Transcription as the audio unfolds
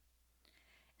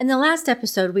In the last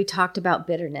episode, we talked about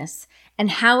bitterness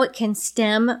and how it can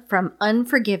stem from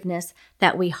unforgiveness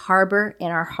that we harbor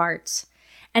in our hearts,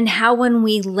 and how when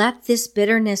we let this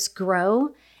bitterness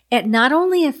grow, it not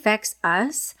only affects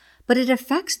us, but it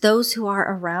affects those who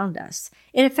are around us.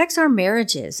 It affects our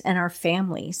marriages and our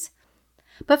families.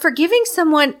 But forgiving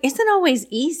someone isn't always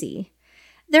easy.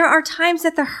 There are times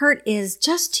that the hurt is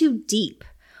just too deep,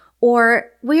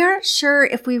 or we aren't sure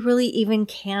if we really even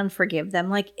can forgive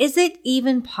them. Like, is it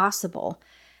even possible?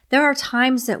 There are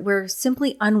times that we're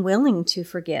simply unwilling to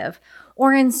forgive,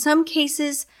 or in some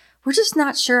cases, we're just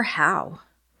not sure how.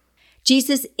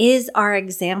 Jesus is our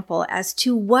example as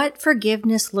to what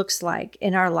forgiveness looks like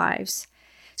in our lives.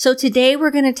 So today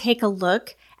we're going to take a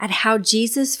look at how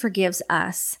Jesus forgives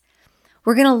us.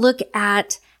 We're going to look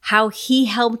at how he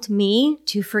helped me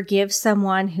to forgive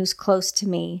someone who's close to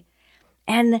me,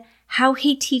 and how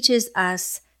he teaches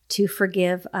us to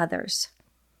forgive others.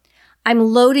 I'm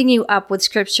loading you up with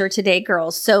scripture today,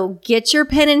 girls, so get your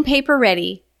pen and paper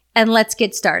ready, and let's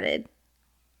get started.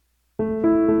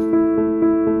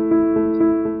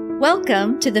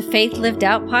 Welcome to the Faith Lived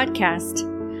Out podcast.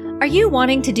 Are you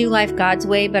wanting to do life God's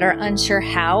way but are unsure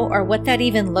how or what that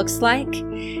even looks like?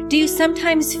 Do you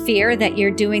sometimes fear that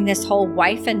you're doing this whole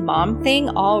wife and mom thing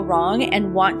all wrong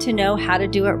and want to know how to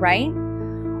do it right?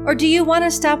 Or do you want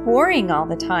to stop worrying all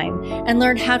the time and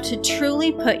learn how to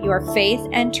truly put your faith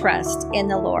and trust in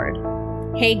the Lord?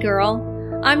 Hey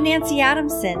girl, I'm Nancy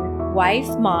Adamson, wife,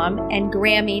 mom, and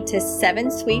Grammy to 7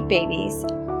 sweet babies,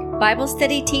 Bible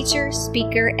study teacher,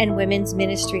 speaker, and women's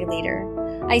ministry leader.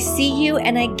 I see you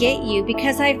and I get you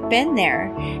because I've been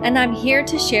there, and I'm here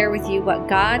to share with you what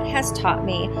God has taught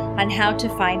me on how to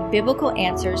find biblical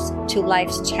answers to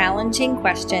life's challenging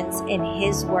questions in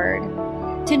His Word,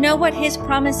 to know what His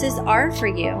promises are for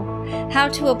you, how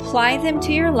to apply them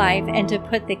to your life, and to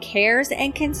put the cares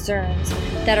and concerns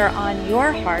that are on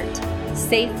your heart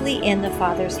safely in the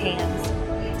Father's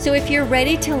hands. So if you're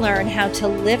ready to learn how to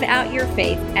live out your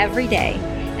faith every day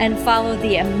and follow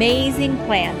the amazing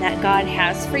plan that God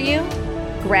has for you,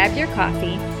 grab your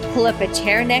coffee, pull up a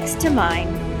chair next to mine,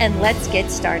 and let's get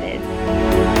started.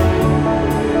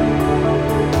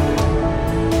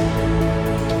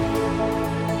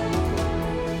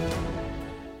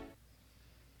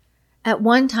 At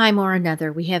one time or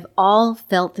another, we have all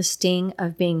felt the sting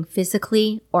of being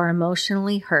physically or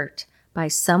emotionally hurt by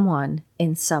someone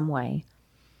in some way.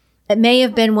 It may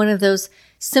have been one of those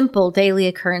simple daily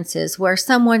occurrences where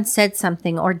someone said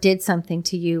something or did something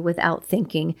to you without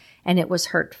thinking and it was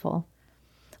hurtful.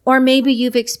 Or maybe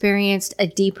you've experienced a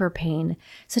deeper pain,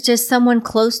 such as someone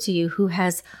close to you who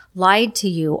has lied to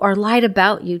you or lied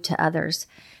about you to others.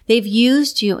 They've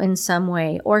used you in some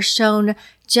way or shown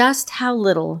just how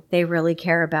little they really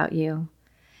care about you.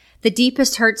 The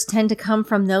deepest hurts tend to come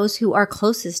from those who are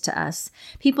closest to us,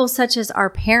 people such as our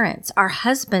parents, our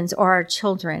husbands, or our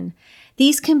children.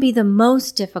 These can be the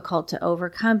most difficult to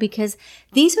overcome because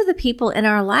these are the people in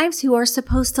our lives who are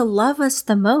supposed to love us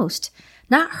the most,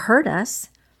 not hurt us.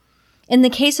 In the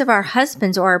case of our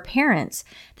husbands or our parents,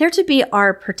 they're to be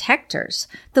our protectors,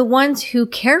 the ones who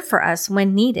care for us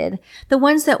when needed, the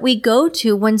ones that we go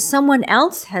to when someone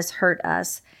else has hurt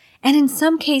us, and in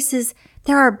some cases,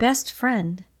 they're our best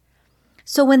friend.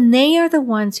 So when they are the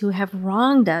ones who have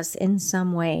wronged us in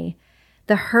some way,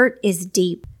 the hurt is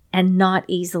deep and not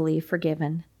easily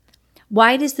forgiven.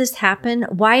 Why does this happen?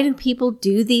 Why do people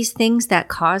do these things that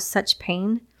cause such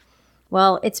pain?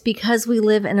 Well, it's because we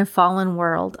live in a fallen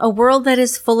world, a world that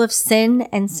is full of sin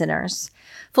and sinners,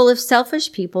 full of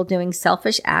selfish people doing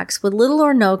selfish acts with little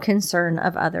or no concern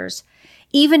of others.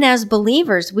 Even as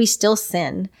believers, we still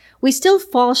sin. We still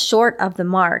fall short of the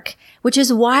mark, which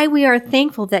is why we are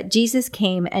thankful that Jesus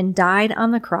came and died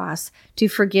on the cross to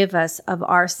forgive us of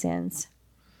our sins.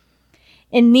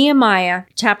 In Nehemiah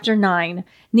chapter 9,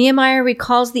 Nehemiah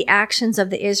recalls the actions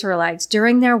of the Israelites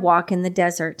during their walk in the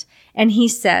desert, and he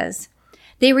says,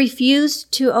 "They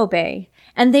refused to obey,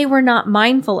 and they were not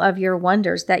mindful of your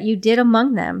wonders that you did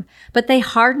among them, but they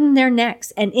hardened their necks,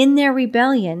 and in their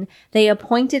rebellion they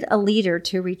appointed a leader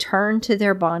to return to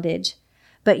their bondage.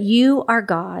 But you are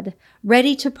God,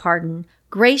 ready to pardon,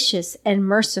 gracious and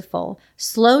merciful,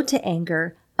 slow to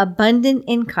anger, abundant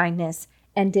in kindness,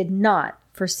 and did not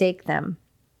forsake them."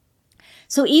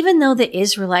 So even though the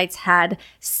Israelites had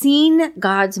seen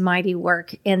God's mighty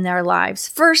work in their lives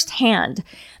firsthand,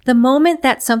 the moment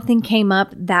that something came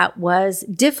up that was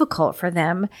difficult for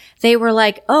them, they were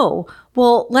like, oh,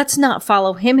 well, let's not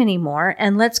follow him anymore,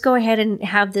 and let's go ahead and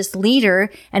have this leader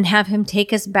and have him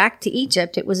take us back to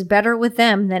Egypt. It was better with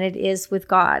them than it is with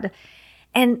God.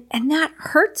 And that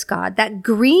hurts God. That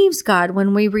grieves God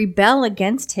when we rebel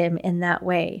against him in that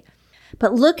way.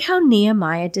 But look how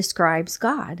Nehemiah describes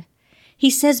God. He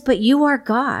says, "But you are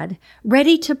God,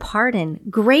 ready to pardon,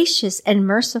 gracious and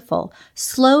merciful,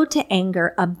 slow to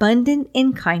anger, abundant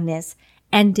in kindness,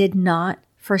 and did not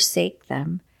forsake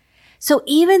them." So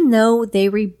even though they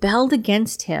rebelled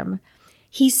against him,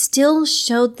 he still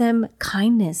showed them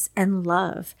kindness and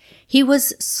love. He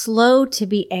was slow to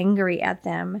be angry at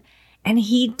them, and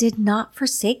he did not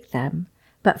forsake them,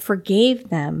 but forgave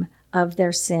them of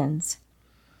their sins.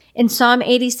 In Psalm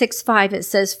 86:5, it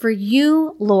says, "For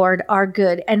you, Lord, are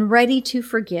good and ready to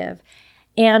forgive,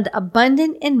 and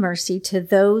abundant in mercy to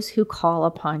those who call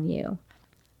upon you."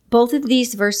 Both of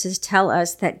these verses tell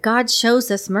us that God shows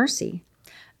us mercy.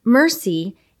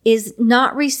 Mercy is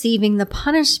not receiving the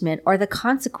punishment or the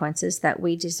consequences that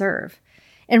we deserve.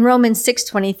 In Romans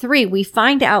 6:23, we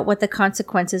find out what the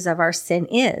consequences of our sin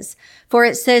is. For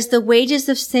it says, "The wages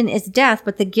of sin is death,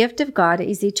 but the gift of God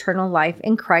is eternal life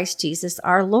in Christ Jesus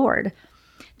our Lord."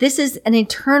 This is an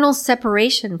eternal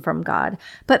separation from God.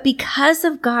 But because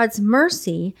of God's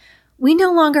mercy, we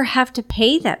no longer have to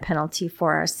pay that penalty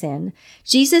for our sin.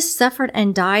 Jesus suffered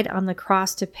and died on the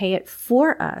cross to pay it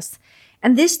for us.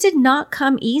 And this did not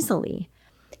come easily.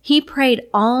 He prayed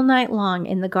all night long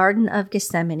in the Garden of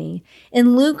Gethsemane.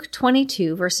 In Luke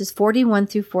 22, verses 41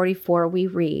 through 44, we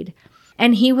read,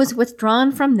 "And he was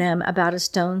withdrawn from them about a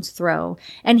stone's throw.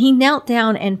 And he knelt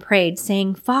down and prayed,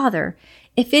 saying, 'Father,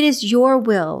 if it is your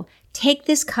will, take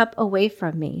this cup away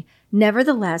from me.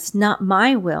 Nevertheless, not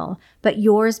my will, but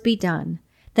yours be done.'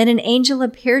 Then an angel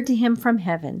appeared to him from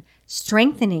heaven,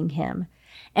 strengthening him.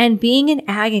 And being in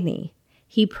agony,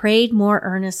 he prayed more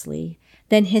earnestly.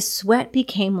 Then his sweat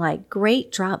became like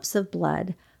great drops of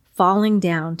blood falling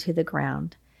down to the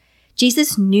ground."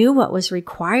 Jesus knew what was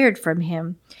required from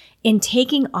him in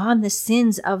taking on the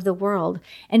sins of the world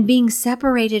and being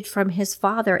separated from his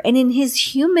Father. And in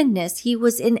his humanness, he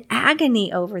was in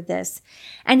agony over this.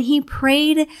 And he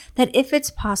prayed that if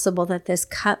it's possible that this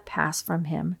cup pass from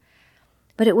him.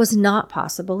 But it was not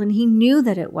possible, and he knew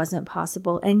that it wasn't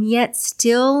possible, and yet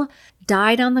still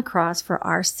died on the cross for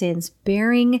our sins,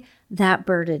 bearing that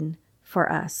burden for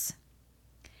us.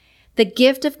 The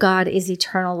gift of God is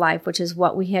eternal life, which is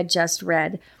what we had just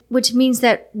read, which means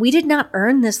that we did not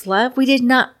earn this love. We did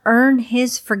not earn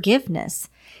his forgiveness.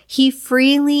 He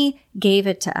freely gave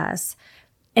it to us,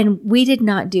 and we did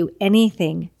not do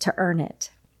anything to earn it.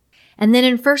 And then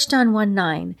in 1 John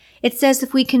 1:9, it says,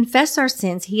 "If we confess our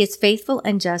sins, he is faithful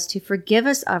and just to forgive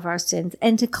us of our sins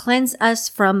and to cleanse us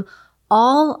from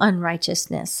all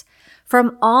unrighteousness,"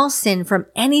 from all sin, from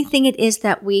anything it is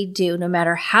that we do, no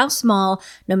matter how small,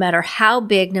 no matter how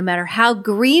big, no matter how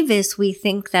grievous we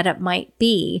think that it might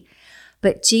be.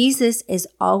 But Jesus is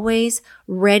always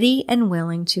ready and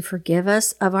willing to forgive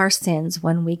us of our sins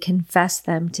when we confess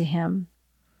them to him.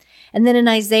 And then in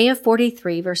Isaiah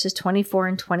 43, verses 24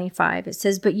 and 25, it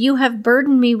says, "But you have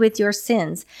burdened me with your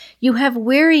sins. You have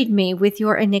wearied me with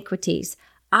your iniquities.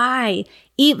 I,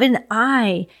 even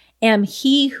I, am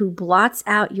he who blots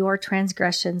out your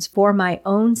transgressions for my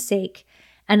own sake,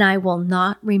 and I will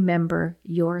not remember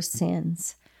your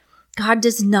sins." God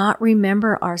does not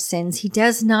remember our sins. He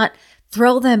does not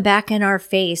throw them back in our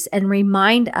face and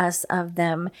remind us of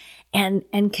them and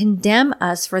condemn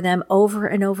us for them over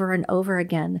and over and over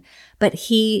again. But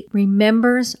he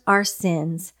remembers our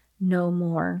sins no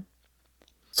more.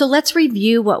 So let's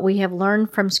review what we have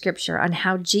learned from Scripture on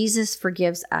how Jesus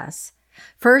forgives us.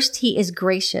 First, he is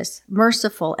gracious,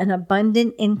 merciful, and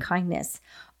abundant in kindness,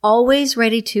 always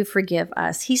ready to forgive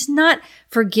us. He's not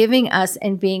forgiving us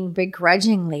and being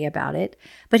begrudgingly about it,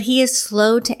 but he is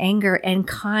slow to anger and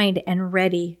kind and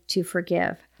ready to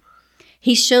forgive.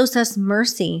 He shows us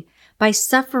mercy by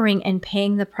suffering and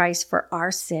paying the price for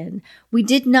our sin. We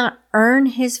did not earn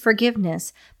his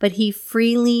forgiveness, but he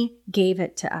freely gave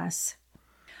it to us.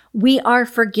 We are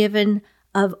forgiven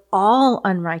of all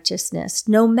unrighteousness,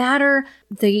 no matter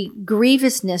the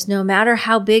grievousness, no matter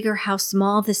how big or how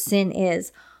small the sin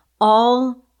is,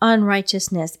 all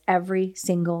unrighteousness, every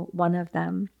single one of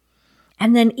them.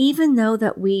 And then even though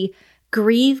that we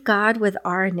grieve God with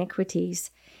our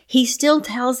iniquities, he still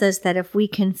tells us that if we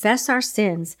confess our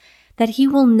sins, that he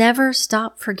will never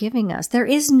stop forgiving us. There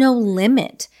is no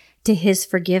limit to his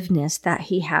forgiveness that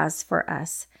he has for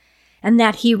us, and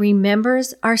that he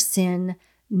remembers our sin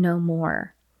no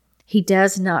more. He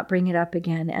does not bring it up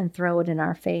again and throw it in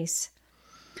our face.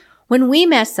 When we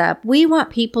mess up, we want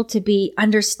people to be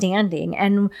understanding,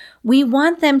 and we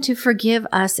want them to forgive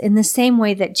us in the same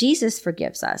way that Jesus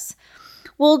forgives us.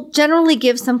 We'll generally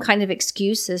give some kind of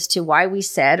excuse as to why we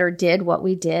said or did what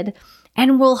we did,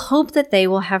 and we'll hope that they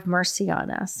will have mercy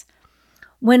on us.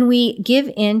 When we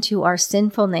give in to our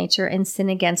sinful nature and sin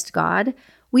against God,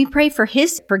 we pray for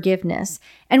His forgiveness,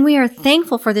 and we are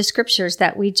thankful for the scriptures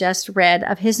that we just read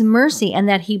of His mercy and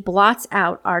that He blots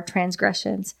out our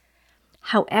transgressions.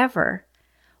 However,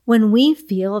 when we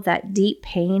feel that deep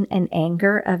pain and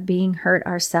anger of being hurt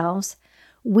ourselves,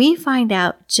 we find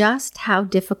out just how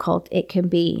difficult it can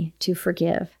be to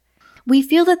forgive. We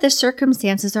feel that the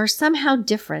circumstances are somehow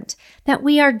different, that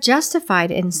we are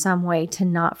justified in some way to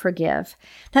not forgive,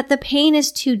 that the pain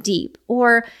is too deep,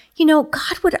 or,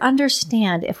 God would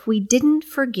understand if we didn't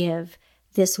forgive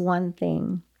this one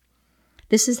thing.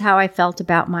 This is how I felt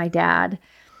about my dad,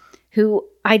 who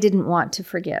I didn't want to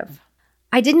forgive.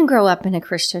 I didn't grow up in a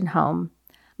Christian home.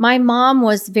 My mom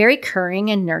was very caring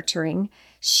and nurturing.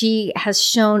 She has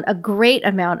shown a great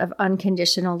amount of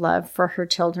unconditional love for her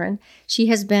children. She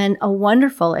has been a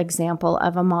wonderful example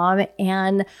of a mom,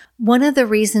 and one of the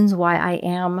reasons why I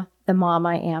am the mom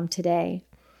I am today.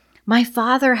 My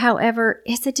father, however,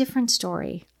 is a different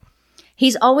story.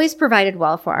 He's always provided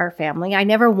well for our family. I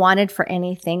never wanted for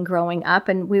anything growing up,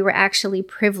 and we were actually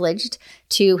privileged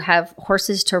to have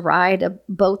horses to ride, a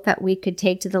boat that we could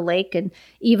take to the lake, and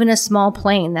even a small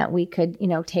plane that we could,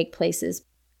 take places.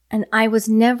 And I was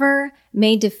never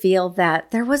made to feel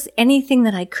that there was anything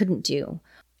that I couldn't do.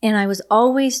 And I was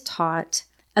always taught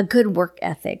a good work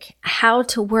ethic, how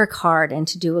to work hard and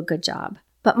to do a good job.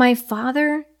 But my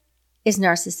father is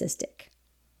narcissistic.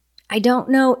 I don't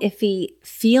know if he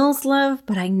feels love,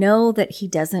 but I know that he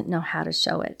doesn't know how to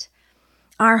show it.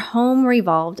 Our home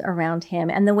revolved around him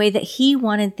and the way that he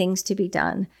wanted things to be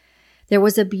done. There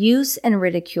was abuse and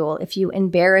ridicule if you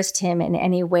embarrassed him in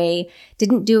any way,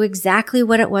 didn't do exactly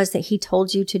what it was that he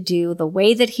told you to do, the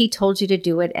way that he told you to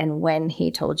do it, and when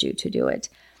he told you to do it.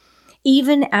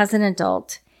 Even as an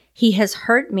adult, he has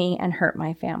hurt me and hurt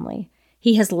my family.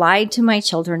 He has lied to my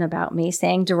children about me,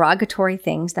 saying derogatory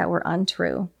things that were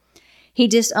untrue. He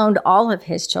disowned all of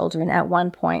his children at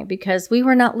one point because we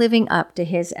were not living up to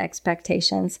his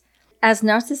expectations. As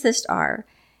narcissists are,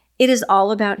 it is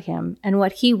all about him and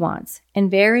what he wants, and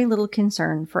very little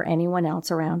concern for anyone else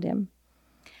around him.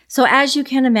 So as you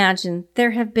can imagine,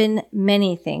 there have been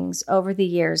many things over the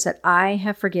years that I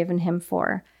have forgiven him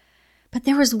for. But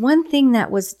there was one thing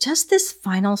that was just this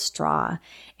final straw.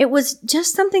 It was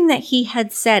just something that he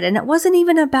had said, and it wasn't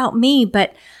even about me,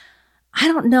 but I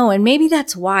don't know, and maybe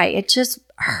that's why. It just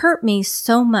hurt me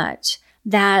so much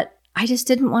that I just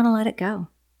didn't want to let it go,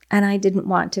 and I didn't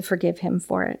want to forgive him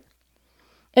for it.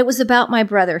 It was about my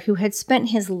brother who had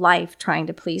spent his life trying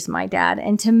to please my dad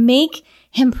and to make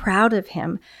him proud of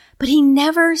him, but he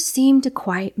never seemed to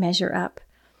quite measure up.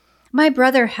 My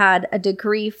brother had a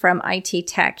degree from IT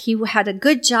Tech. He had a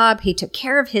good job. He took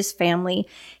care of his family.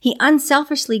 He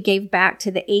unselfishly gave back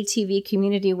to the ATV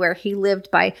community where he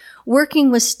lived by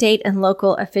working with state and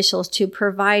local officials to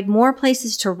provide more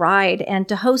places to ride and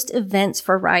to host events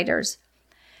for riders.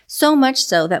 So much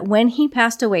so that when he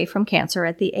passed away from cancer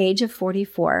at the age of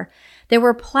 44, there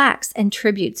were plaques and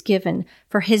tributes given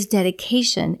for his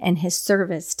dedication and his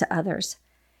service to others.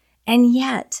 And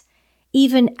yet,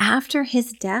 even after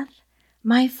his death,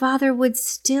 my father would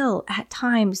still at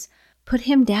times put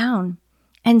him down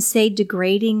and say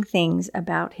degrading things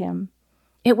about him.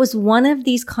 It was one of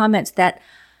these comments that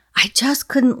I just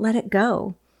couldn't let it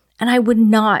go, and I would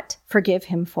not forgive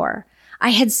him for. I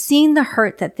had seen the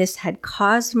hurt that this had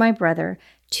caused my brother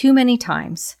too many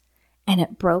times, and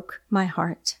it broke my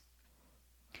heart.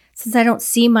 Since I don't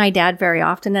see my dad very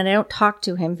often and I don't talk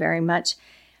to him very much,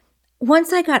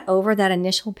 once I got over that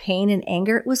initial pain and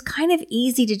anger, it was kind of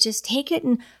easy to just take it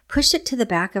and push it to the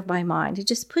back of my mind, to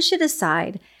just push it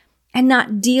aside and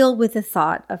not deal with the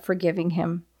thought of forgiving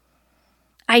him.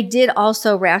 I did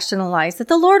also rationalize that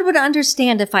the Lord would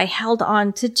understand if I held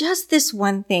on to just this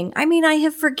one thing. I mean, I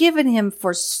have forgiven him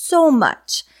for so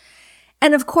much.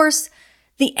 And of course,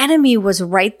 the enemy was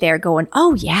right there going,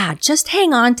 oh yeah, just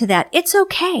hang on to that. It's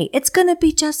okay. It's going to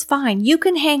be just fine. You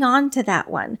can hang on to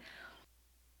that one.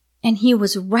 And he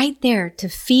was right there to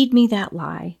feed me that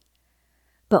lie.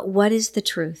 But what is the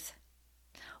truth?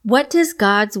 What does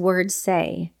God's word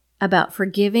say about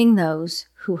forgiving those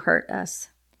who hurt us?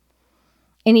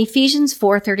 In Ephesians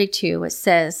 4:32, it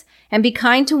says, "And be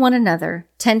kind to one another,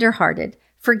 tender-hearted,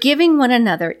 forgiving one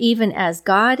another, even as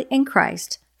God in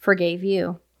Christ forgave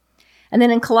you." And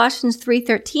then in Colossians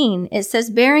 3:13, it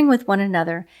says, "Bearing with one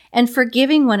another and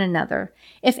forgiving one another.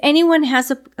 If anyone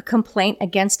has a complaint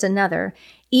against another,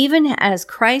 even as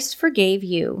Christ forgave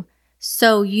you,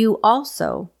 so you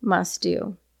also must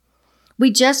do." We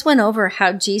just went over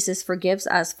how Jesus forgives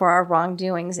us for our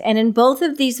wrongdoings. And in both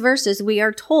of these verses, we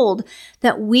are told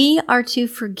that we are to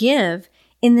forgive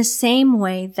in the same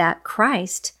way that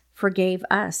Christ forgave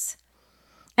us.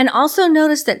 And also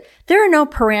notice that there are no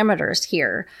parameters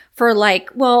here for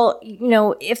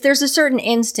if there's a certain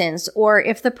instance, or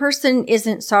if the person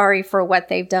isn't sorry for what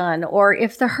they've done, or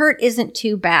if the hurt isn't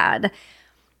too bad,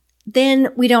 then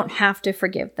we don't have to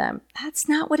forgive them. That's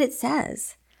not what it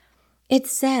says. It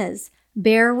says,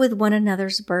 bear with one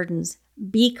another's burdens,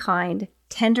 be kind,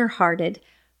 tender-hearted,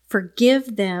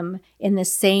 forgive them in the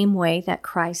same way that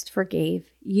Christ forgave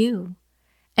you.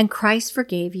 And Christ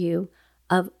forgave you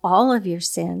of all of your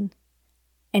sin,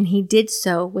 and he did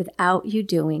so without you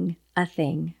doing a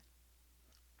thing.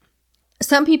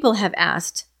 Some people have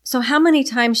asked, so how many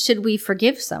times should we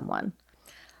forgive someone?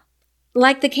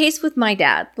 Like the case with my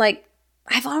dad,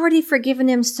 I've already forgiven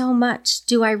him so much.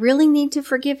 Do I really need to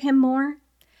forgive him more?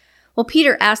 Well,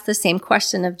 Peter asked the same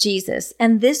question of Jesus,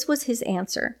 and this was his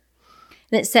answer.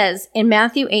 And it says in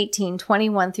Matthew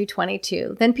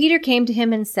 18:21-22, then Peter came to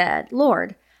him and said,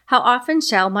 Lord, how often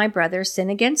shall my brother sin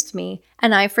against me,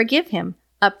 and I forgive him?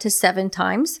 Up to 7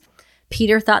 times?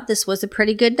 Peter thought this was a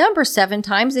pretty good number, 7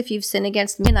 times. If you've sinned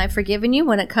against me and I've forgiven you,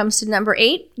 when it comes to number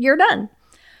 8, you're done.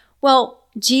 Well,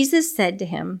 Jesus said to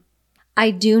him,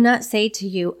 I do not say to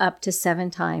you up to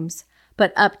 7 times,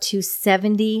 but up to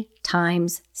 70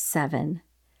 times 7.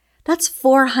 That's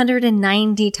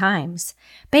 490 times.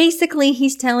 Basically,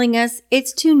 he's telling us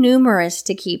it's too numerous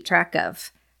to keep track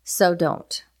of, so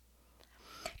don't.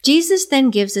 Jesus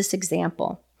then gives this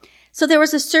example. So there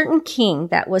was a certain king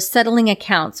that was settling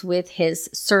accounts with his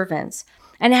servants.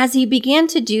 And as he began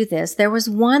to do this, there was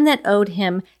one that owed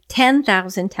him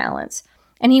 10,000 talents,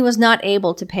 and he was not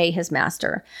able to pay his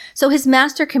master. So his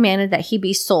master commanded that he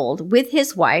be sold with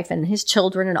his wife and his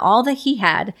children and all that he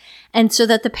had, and so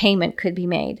that the payment could be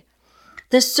made.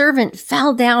 The servant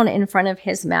fell down in front of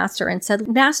his master and said,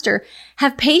 Master,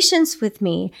 have patience with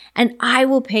me, and I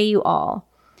will pay you all.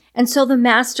 And so the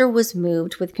master was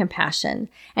moved with compassion,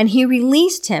 and he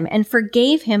released him and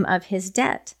forgave him of his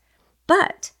debt.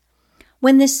 But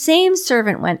when the same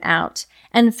servant went out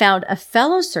and found a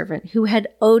fellow servant who had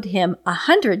owed him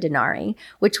 100 denarii,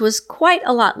 which was quite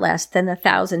a lot less than the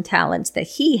 1,000 talents that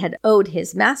he had owed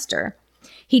his master,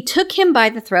 he took him by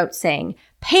the throat, saying,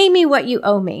 Pay me what you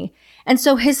owe me. And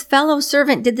so his fellow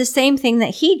servant did the same thing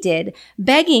that he did,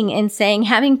 begging and saying,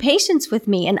 Having patience with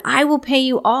me, and I will pay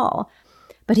you all.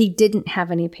 But he didn't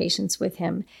have any patience with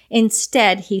him.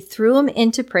 Instead, he threw him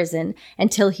into prison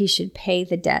until he should pay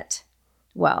the debt.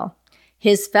 Well,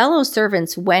 his fellow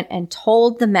servants went and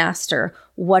told the master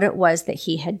what it was that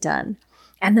he had done.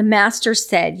 And the master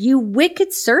said, You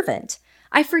wicked servant,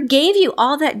 I forgave you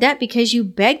all that debt because you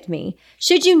begged me.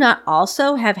 Should you not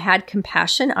also have had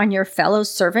compassion on your fellow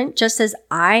servant, just as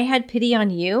I had pity on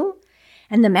you?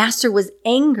 And the master was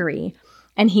angry,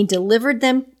 and he delivered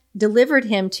him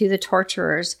to the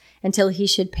torturers until he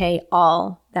should pay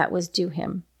all that was due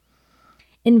him.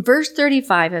 In verse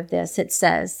 35 of this, it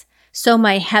says, So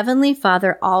my heavenly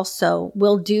Father also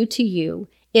will do to you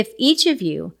if each of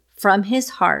you from his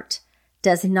heart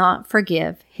does not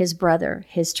forgive his brother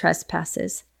his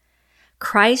trespasses.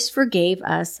 Christ forgave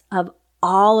us of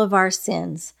all of our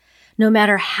sins, no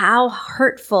matter how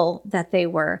hurtful that they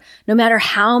were, no matter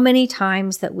how many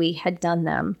times that we had done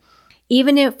them,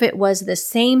 even if it was the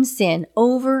same sin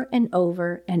over and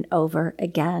over and over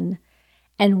again.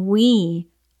 And we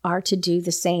are to do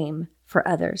the same for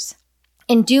others.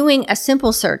 In doing a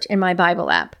simple search in my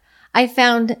Bible app, I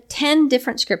found 10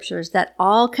 different scriptures that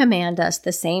all command us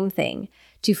the same thing,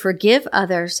 to forgive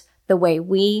others the way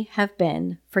we have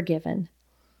been forgiven.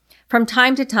 From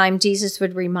time to time, Jesus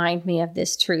would remind me of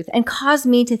this truth and cause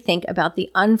me to think about the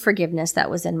unforgiveness that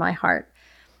was in my heart.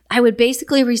 I would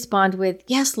basically respond with,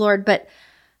 Yes, Lord, but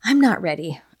I'm not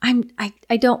ready.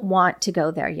 I don't want to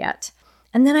go there yet.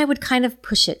 And then I would kind of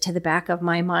push it to the back of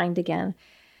my mind again.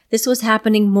 This was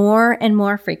happening more and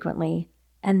more frequently.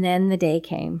 And then the day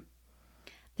came.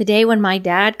 The day when my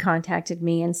dad contacted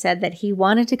me and said that he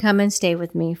wanted to come and stay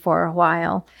with me for a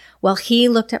while he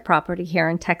looked at property here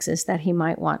in Texas that he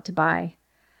might want to buy.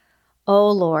 Oh,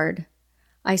 Lord,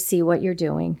 I see what you're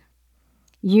doing.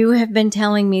 You have been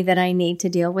telling me that I need to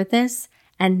deal with this,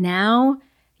 and now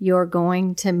you're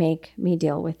going to make me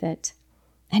deal with it.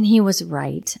 And he was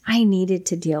right. I needed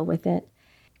to deal with it.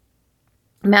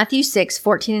 Matthew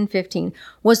 6:14 and 15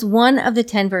 was one of the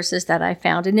 10 verses that I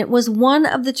found, and it was one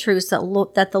of the truths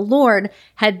that the Lord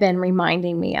had been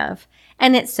reminding me of.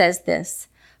 And it says this,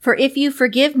 For if you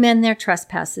forgive men their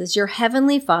trespasses, your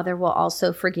heavenly Father will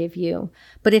also forgive you.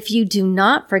 But if you do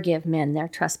not forgive men their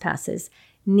trespasses,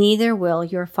 neither will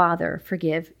your Father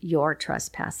forgive your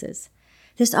trespasses.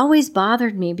 This always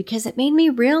bothered me because it made me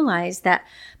realize that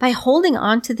by holding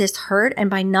on to this hurt and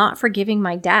by not forgiving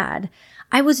my dad,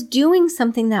 I was doing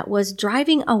something that was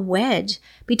driving a wedge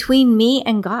between me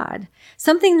and God,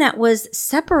 something that was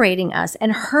separating us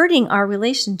and hurting our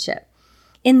relationship.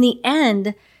 In the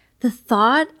end, the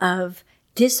thought of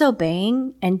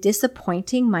disobeying and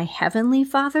disappointing my heavenly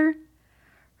Father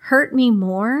hurt me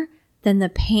more than the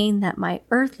pain that my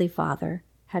earthly father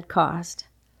had caused.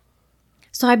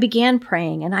 So I began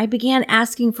praying, and I began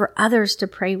asking for others to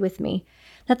pray with me,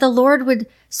 that the Lord would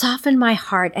soften my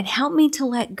heart and help me to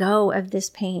let go of this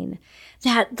pain,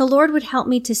 that the Lord would help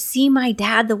me to see my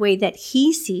dad the way that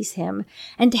he sees him,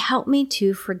 and to help me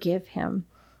to forgive him.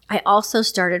 I also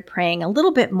started praying a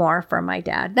little bit more for my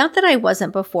dad. Not that I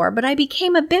wasn't before, but I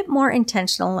became a bit more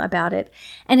intentional about it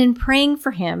and in praying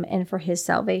for him and for his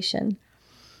salvation.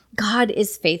 God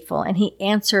is faithful, and he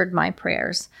answered my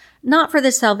prayers. Not for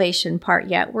the salvation part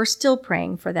yet. We're still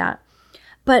praying for that.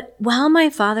 But while my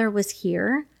father was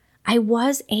here, I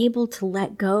was able to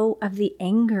let go of the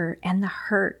anger and the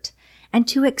hurt and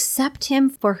to accept him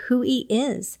for who he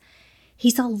is.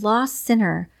 He's a lost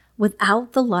sinner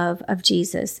without the love of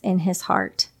Jesus in his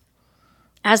heart.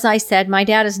 As I said, my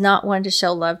dad is not one to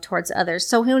show love towards others.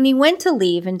 So when he went to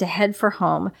leave and to head for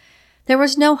home, there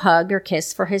was no hug or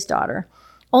kiss for his daughter.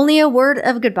 Only a word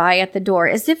of goodbye at the door,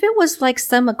 as if it was like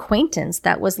some acquaintance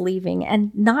that was leaving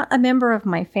and not a member of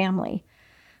my family.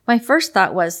 My first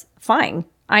thought was, fine,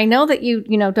 I know that you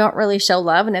don't really show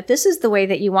love, and if this is the way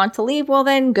that you want to leave, well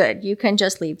then good, you can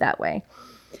just leave that way.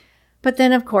 But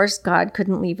then, of course, God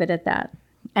couldn't leave it at that,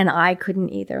 and I couldn't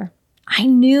either. I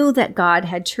knew that God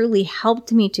had truly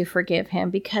helped me to forgive him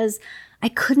because I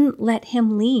couldn't let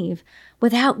him leave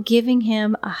without giving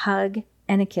him a hug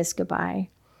and a kiss goodbye,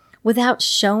 without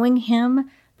showing him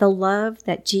the love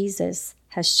that Jesus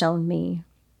has shown me.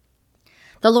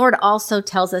 The Lord also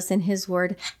tells us in his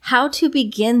word how to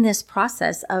begin this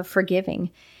process of forgiving.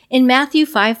 In Matthew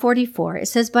 5:44, it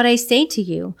says, "But I say to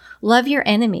you, love your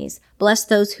enemies, bless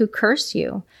those who curse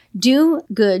you, do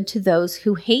good to those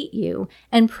who hate you,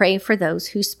 and pray for those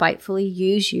who spitefully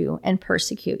use you and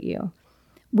persecute you."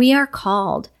 We are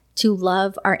called to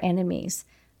love our enemies,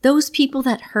 those people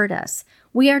that hurt us.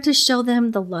 We are to show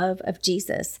them the love of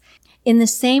Jesus in the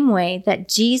same way that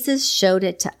Jesus showed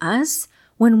it to us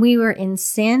when we were in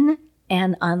sin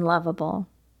and unlovable.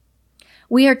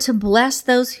 We are to bless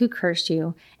those who curse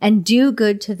you and do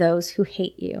good to those who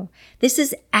hate you. This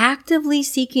is actively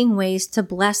seeking ways to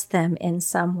bless them in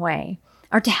some way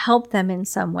or to help them in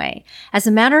some way. As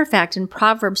a matter of fact, in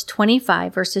Proverbs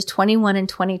 25, verses 21 and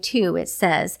 22, it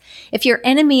says, "If your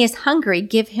enemy is hungry,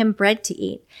 give him bread to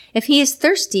eat. If he is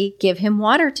thirsty, give him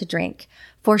water to drink.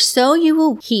 For so you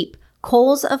will heap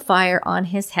coals of fire on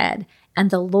his head, and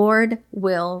the Lord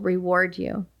will reward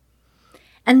you."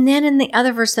 And then in the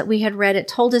other verse that we had read, it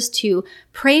told us to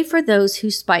pray for those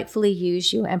who spitefully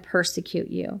use you and persecute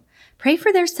you. Pray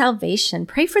for their salvation.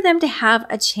 Pray for them to have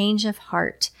a change of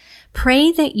heart.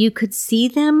 Pray that you could see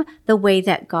them the way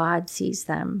that God sees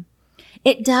them.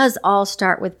 It does all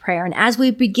start with prayer. And as we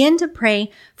begin to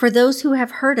pray for those who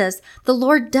have hurt us, the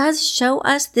Lord does show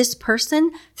us this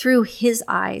person through his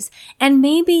eyes. And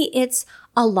maybe it's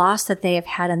a loss that they have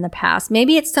had in the past.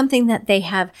 Maybe it's something that they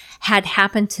have had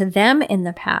happen to them in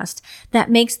the past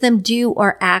that makes them do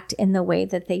or act in the way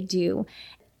that they do.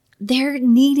 They're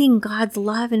needing God's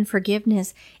love and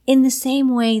forgiveness in the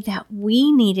same way that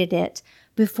we needed it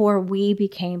before we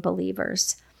became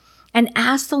believers. And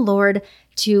ask the Lord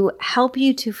to help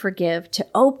you to forgive, to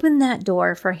open that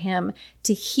door for him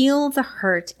to heal the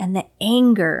hurt and the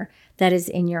anger that is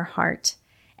in your heart.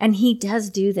 And he does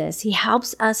do this. He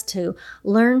helps us to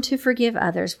learn to forgive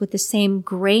others with the same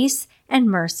grace and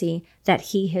mercy that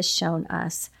he has shown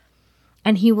us.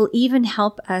 And he will even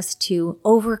help us to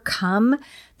overcome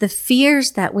the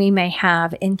fears that we may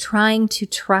have in trying to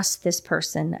trust this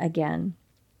person again.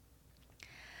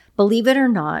 Believe it or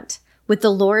not, with the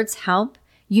Lord's help,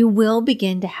 you will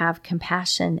begin to have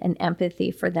compassion and empathy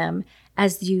for them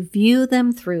as you view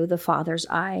them through the Father's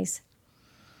eyes.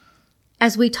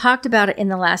 As we talked about it in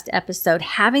the last episode,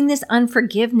 having this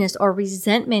unforgiveness or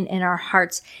resentment in our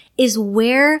hearts is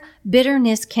where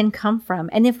bitterness can come from.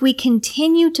 And if we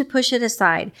continue to push it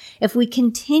aside, if we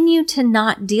continue to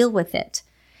not deal with it,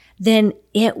 then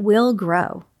it will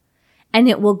grow. And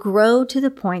it will grow to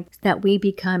the point that we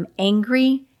become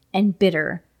angry and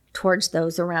bitter towards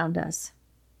those around us.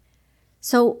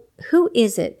 So who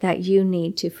is it that you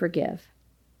need to forgive?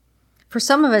 For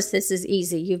some of us, this is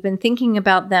easy. You've been thinking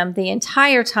about them the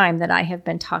entire time that I have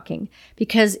been talking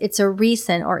because it's a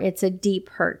recent or it's a deep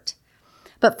hurt.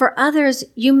 But for others,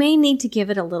 you may need to give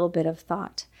it a little bit of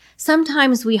thought.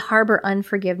 Sometimes we harbor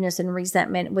unforgiveness and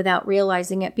resentment without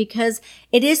realizing it because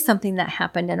it is something that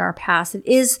happened in our past. It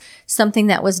is something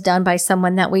that was done by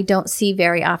someone that we don't see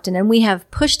very often, and we have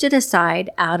pushed it aside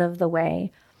out of the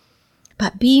way.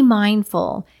 But be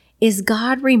mindful. Is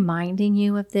God reminding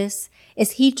you of this?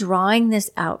 Is He drawing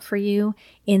this out for you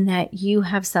in that you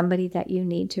have somebody that you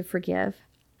need to forgive?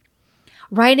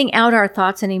 Writing out our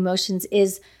thoughts and emotions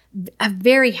is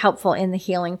very helpful in the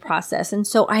healing process. And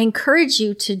so I encourage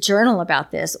you to journal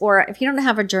about this, or if you don't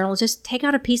have a journal, just take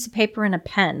out a piece of paper and a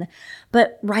pen,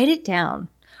 but write it down.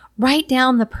 Write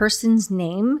down the person's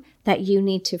name that you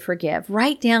need to forgive.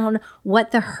 Write down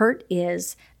what the hurt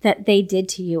is that they did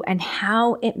to you and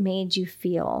how it made you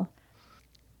feel.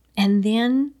 And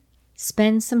then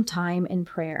spend some time in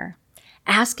prayer,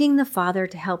 asking the Father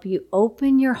to help you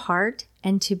open your heart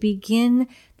and to begin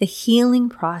the healing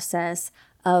process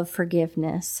of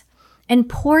forgiveness. And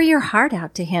pour your heart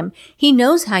out to Him. He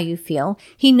knows how you feel.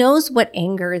 He knows what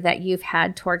anger that you've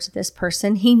had towards this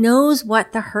person. He knows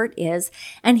what the hurt is,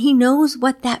 and He knows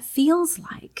what that feels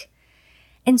like.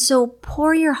 And so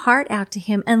pour your heart out to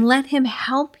Him and let Him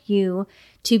help you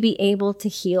to be able to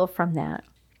heal from that.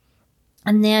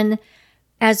 And then,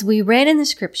 as we read in the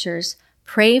scriptures,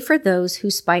 pray for those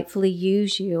who spitefully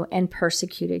use you and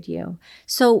persecuted you.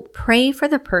 So pray for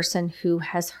the person who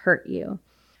has hurt you.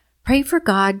 Pray for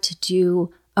God to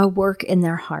do a work in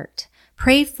their heart.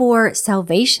 Pray for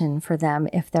salvation for them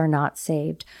if they're not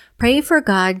saved. Pray for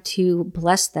God to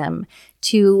bless them,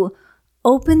 to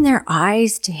open their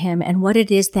eyes to Him and what it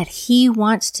is that He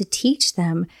wants to teach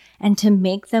them and to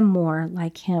make them more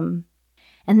like Him.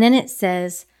 And then it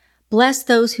says, bless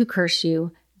those who curse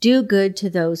you, do good to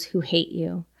those who hate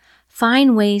you.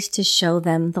 Find ways to show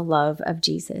them the love of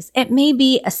Jesus. It may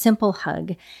be a simple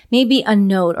hug, maybe a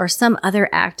note or some other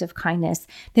act of kindness.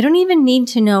 They don't even need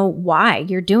to know why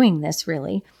you're doing this,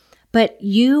 really. But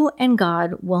you and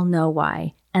God will know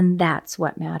why, and that's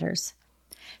what matters.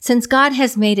 Since God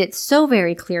has made it so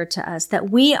very clear to us that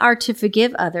we are to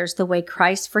forgive others the way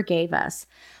Christ forgave us,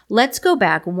 let's go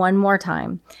back one more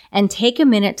time and take a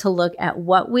minute to look at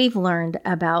what we've learned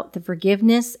about the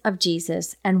forgiveness of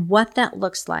Jesus and what that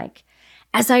looks like.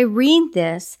 As I read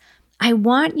this, I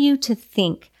want you to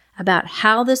think about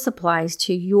how this applies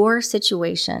to your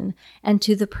situation and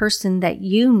to the person that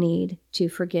you need to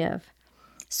forgive.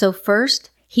 So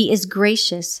first, He is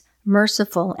gracious,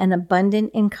 merciful, and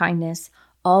abundant in kindness,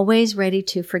 always ready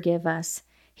to forgive us.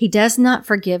 He does not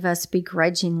forgive us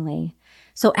begrudgingly.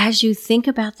 So as you think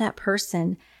about that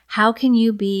person, how can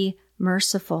you be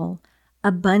merciful,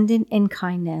 abundant in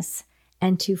kindness,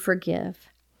 and to forgive?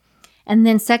 And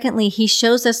then secondly, He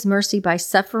shows us mercy by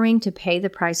suffering to pay the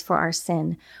price for our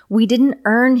sin. We didn't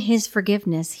earn His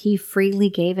forgiveness. He freely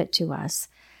gave it to us.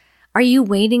 Are you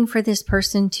waiting for this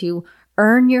person to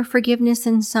earn your forgiveness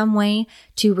in some way,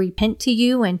 to repent to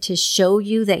you and to show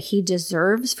you that He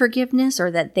deserves forgiveness or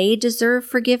that they deserve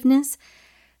forgiveness?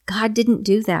 God didn't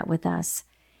do that with us.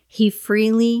 He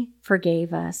freely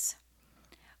forgave us.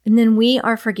 And then we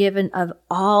are forgiven of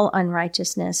all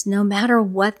unrighteousness, no matter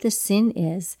what the sin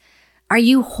is. Are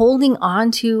you holding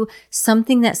on to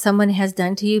something that someone has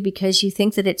done to you because you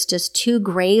think that it's just too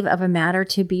grave of a matter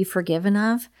to be forgiven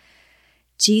of?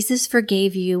 Jesus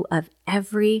forgave you of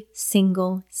every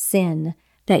single sin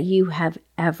that you have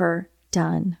ever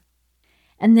done.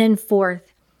 And then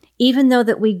fourth, even though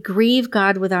that we grieve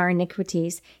God with our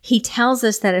iniquities, He tells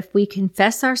us that if we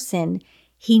confess our sin,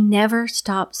 He never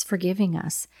stops forgiving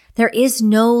us. There is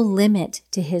no limit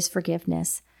to His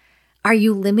forgiveness. Are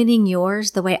you limiting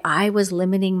yours the way I was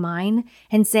limiting mine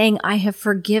and saying, I have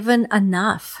forgiven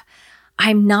enough.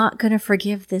 I'm not going to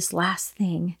forgive this last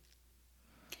thing.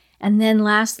 And then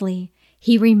lastly,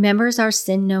 He remembers our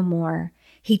sin no more.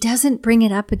 He doesn't bring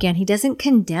it up again. He doesn't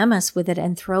condemn us with it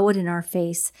and throw it in our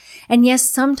face. And yes,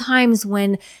 sometimes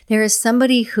when there is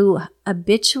somebody who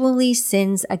habitually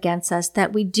sins against us,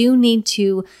 that we do need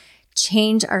to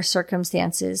change our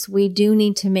circumstances. We do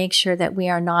need to make sure that we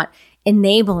are not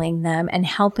enabling them and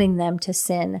helping them to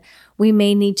sin. We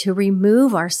may need to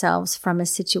remove ourselves from a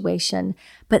situation,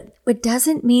 but it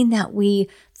doesn't mean that we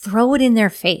throw it in their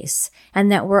face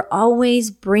and that we're always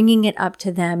bringing it up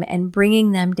to them and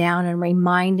bringing them down and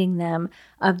reminding them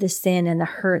of the sin and the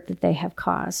hurt that they have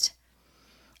caused.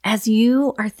 As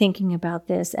you are thinking about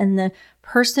this and the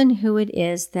person who it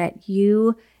is that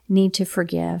you need to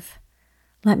forgive,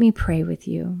 let me pray with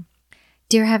you.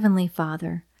 Dear Heavenly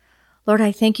Father, Lord,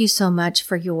 I thank you so much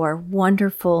for your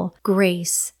wonderful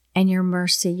grace and your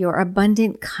mercy, your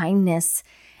abundant kindness,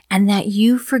 and that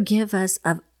you forgive us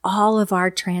of all of our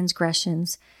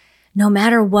transgressions. no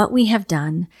matter what we have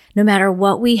done, no matter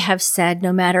what we have said,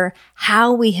 no matter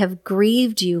how we have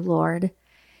grieved you, Lord,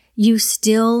 you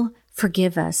still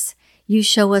forgive us. You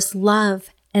show us love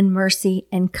and mercy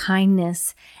and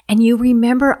kindness, and you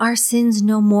remember our sins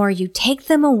no more. You take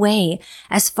them away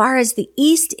as far as the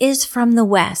east is from the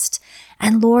west.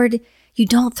 And Lord, you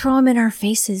don't throw them in our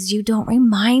faces. You don't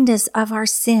remind us of our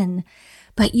sin,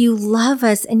 but you love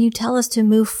us and you tell us to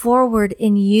move forward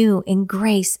in you, in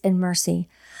grace and mercy.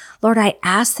 Lord, I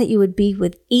ask that you would be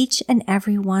with each and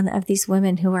every one of these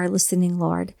women who are listening,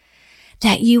 Lord,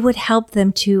 that you would help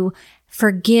them to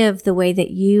forgive the way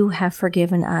that you have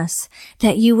forgiven us,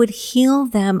 that you would heal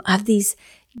them of these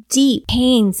deep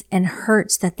pains and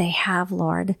hurts that they have,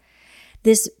 Lord.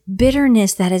 This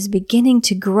bitterness that is beginning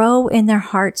to grow in their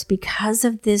hearts because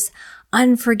of this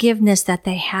unforgiveness that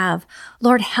they have.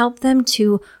 Lord, help them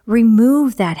to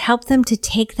remove that. Help them to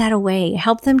take that away.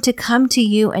 Help them to come to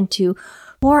you and to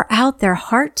pour out their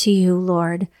heart to you,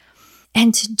 Lord,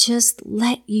 and to just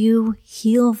let you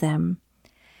heal them,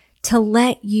 to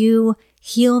let you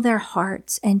heal their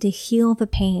hearts and to heal the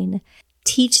pain.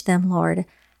 Teach them, Lord,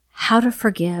 how to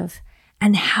forgive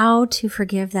and how to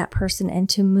forgive that person and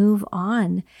to move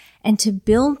on and to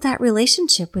build that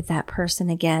relationship with that person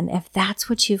again, if that's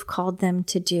what you've called them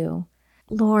to do.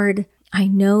 Lord, I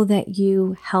know that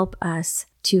you help us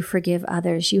to forgive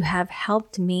others. You have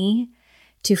helped me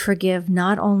to forgive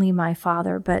not only my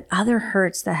father, but other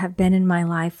hurts that have been in my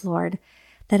life, Lord,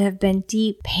 that have been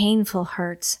deep, painful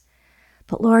hurts.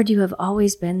 But Lord, you have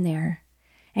always been there,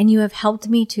 and you have helped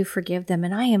me to forgive them,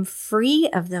 and I am free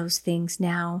of those things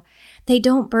now. They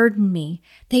don't burden me.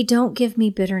 They don't give me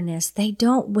bitterness. They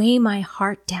don't weigh my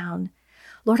heart down.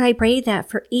 Lord, I pray that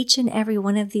for each and every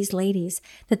one of these ladies,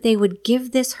 that they would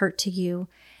give this hurt to you,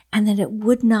 and that it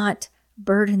would not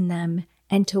burden them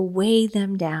and to weigh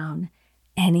them down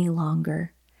any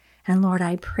longer. And Lord,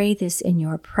 I pray this in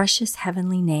your precious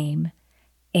heavenly name.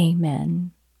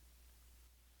 Amen.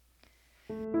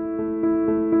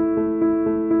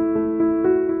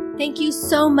 Thank you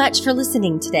so much for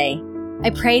listening today. I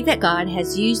pray that God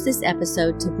has used this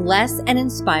episode to bless and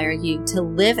inspire you to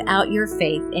live out your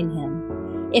faith in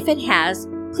Him. If it has,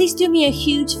 please do me a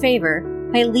huge favor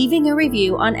by leaving a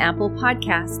review on Apple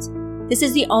Podcasts. This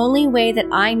is the only way that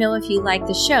I know if you like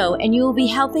the show, and you will be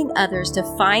helping others to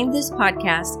find this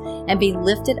podcast and be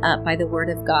lifted up by the Word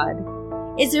of God.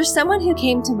 Is there someone who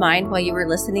came to mind while you were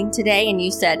listening today and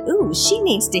you said, "Ooh, she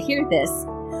needs to hear this"?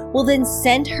 Well, then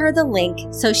send her the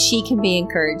link so she can be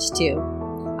encouraged too.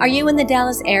 Are you in the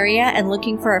Dallas area and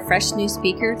looking for a fresh new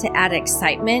speaker to add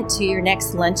excitement to your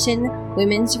next luncheon,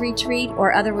 women's retreat,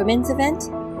 or other women's event?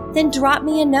 Then drop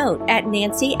me a note at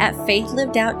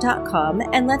nancy@faithlivedout.com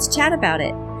and let's chat about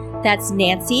it. That's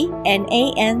Nancy,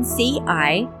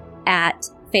 Nanci, at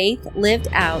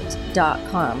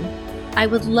faithlivedout.com. I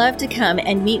would love to come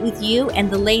and meet with you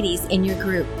and the ladies in your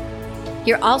group.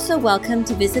 You're also welcome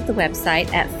to visit the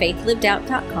website at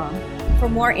faithlivedout.com for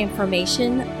more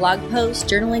information, blog posts,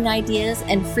 journaling ideas,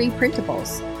 and free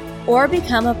printables. Or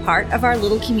become a part of our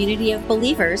little community of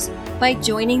believers by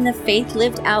joining the Faith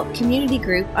Lived Out community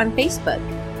group on Facebook,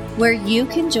 where you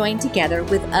can join together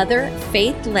with other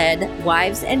faith-led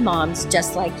wives and moms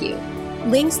just like you.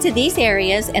 Links to these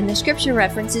areas and the scripture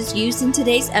references used in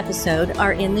today's episode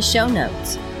are in the show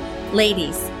notes.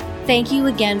 Ladies, thank you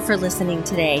again for listening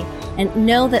today, and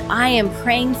know that I am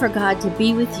praying for God to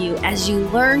be with you as you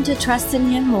learn to trust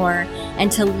in Him more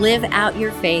and to live out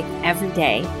your faith every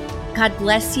day. God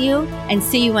bless you, and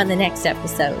see you on the next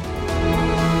episode.